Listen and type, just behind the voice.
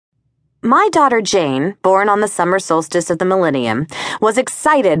My daughter Jane, born on the summer solstice of the millennium, was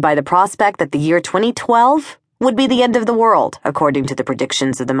excited by the prospect that the year 2012 would be the end of the world, according to the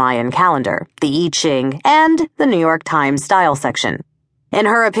predictions of the Mayan calendar, the I Ching, and the New York Times style section. In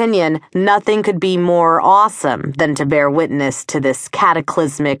her opinion, nothing could be more awesome than to bear witness to this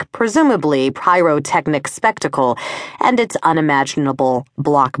cataclysmic, presumably pyrotechnic spectacle and its unimaginable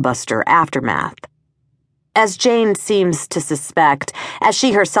blockbuster aftermath. As Jane seems to suspect, as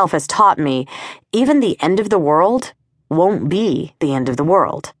she herself has taught me, even the end of the world won't be the end of the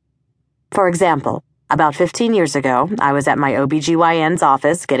world. For example, about 15 years ago, I was at my OBGYN's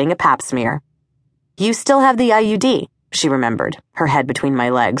office getting a pap smear. "You still have the IUD," she remembered, her head between my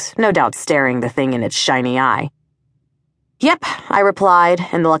legs, no doubt staring the thing in its shiny eye. "Yep," I replied,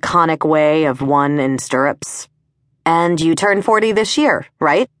 in the laconic way of one in stirrups. "And you turn 40 this year,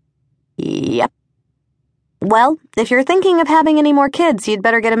 right?" "Yep." "Well, if you're thinking of having any more kids, you'd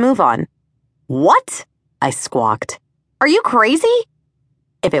better get a move on." "What?" I squawked. "Are you crazy?"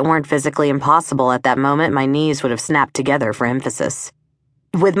 If it weren't physically impossible at that moment, my knees would have snapped together for emphasis.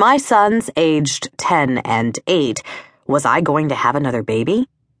 With my sons aged 10 and 8, was I going to have another baby?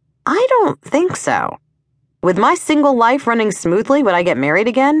 I don't think so. With my single life running smoothly, would I get married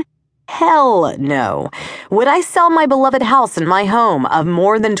again? Hell no. Would I sell my beloved house and my home of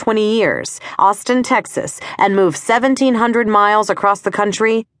more than 20 years, Austin, Texas, and move 1,700 miles across the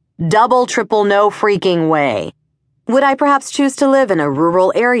country? Double, triple, no freaking way. Would I perhaps choose to live in a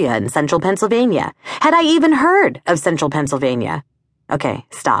rural area in central Pennsylvania? Had I even heard of central Pennsylvania? Okay,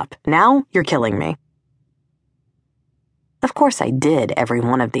 stop. Now you're killing me. Of course I did every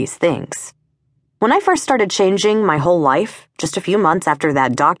one of these things. When I first started changing my whole life, just a few months after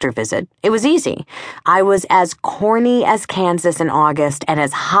that doctor visit, it was easy. I was as corny as Kansas in August and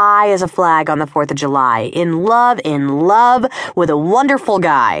as high as a flag on the 4th of July, in love with a wonderful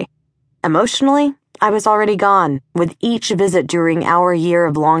guy. Emotionally, I was already gone, with each visit during our year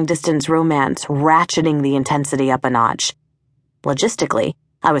of long-distance romance ratcheting the intensity up a notch. Logistically,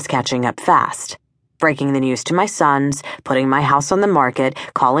 I was catching up fast. Breaking the news to my sons, putting my house on the market,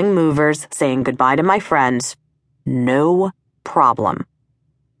 calling movers, saying goodbye to my friends. No problem.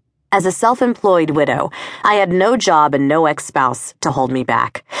 As a self-employed widow, I had no job and no ex-spouse to hold me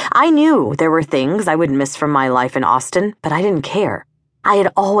back. I knew there were things I would miss from my life in Austin, but I didn't care. I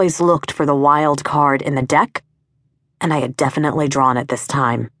had always looked for the wild card in the deck, and I had definitely drawn it this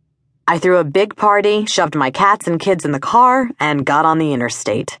time. I threw a big party, shoved my cats and kids in the car, and got on the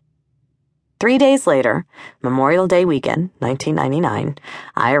interstate. 3 days later, Memorial Day weekend, 1999,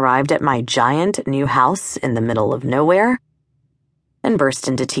 I arrived at my giant new house in the middle of nowhere and burst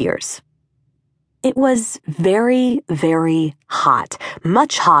into tears. It was very, very hot,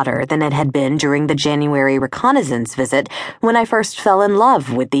 much hotter than it had been during the January reconnaissance visit when I first fell in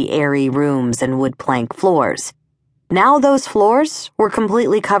love with the airy rooms and wood plank floors. Now those floors were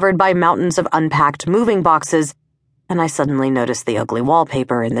completely covered by mountains of unpacked moving boxes, and I suddenly noticed the ugly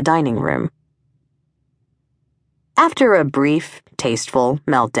wallpaper in the dining room. After a brief, tasteful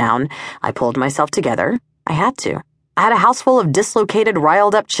meltdown, I pulled myself together. I had to. I had a house full of dislocated,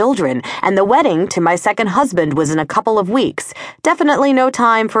 riled-up children, and the wedding to my second husband was in a couple of weeks. Definitely no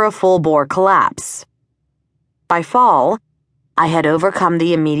time for a full-bore collapse. By fall, I had overcome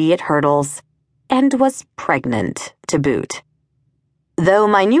the immediate hurdles and was pregnant to boot. Though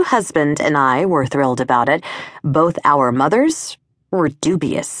my new husband and I were thrilled about it, both our mothers were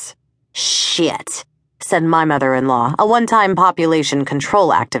dubious. "Shit," said my mother-in-law, a one-time population control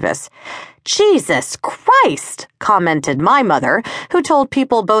activist. "Jesus Christ," commented my mother, who told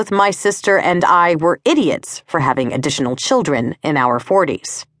people both my sister and I were idiots for having additional children in our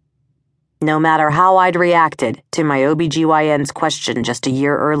 40s. No matter how I'd reacted to my OBGYN's question just a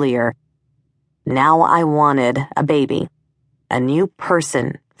year earlier, now I wanted a baby, a new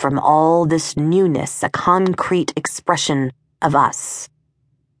person from all this newness, a concrete expression of us.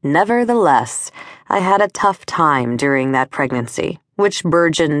 Nevertheless, I had a tough time during that pregnancy, which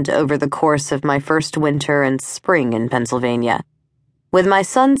burgeoned over the course of my first winter and spring in Pennsylvania. With my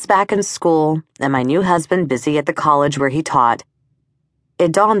sons back in school and my new husband busy at the college where he taught,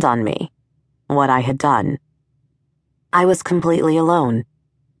 it dawned on me what I had done. I was completely alone.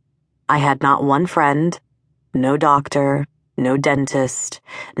 I had not one friend, no doctor, no dentist,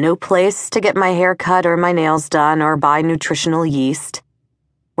 no place to get my hair cut or my nails done or buy nutritional yeast.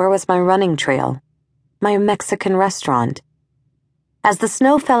 Where was my running trail? My Mexican restaurant? As the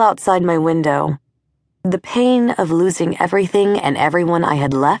snow fell outside my window, the pain of losing everything and everyone I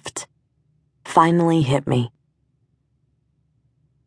had left finally hit me.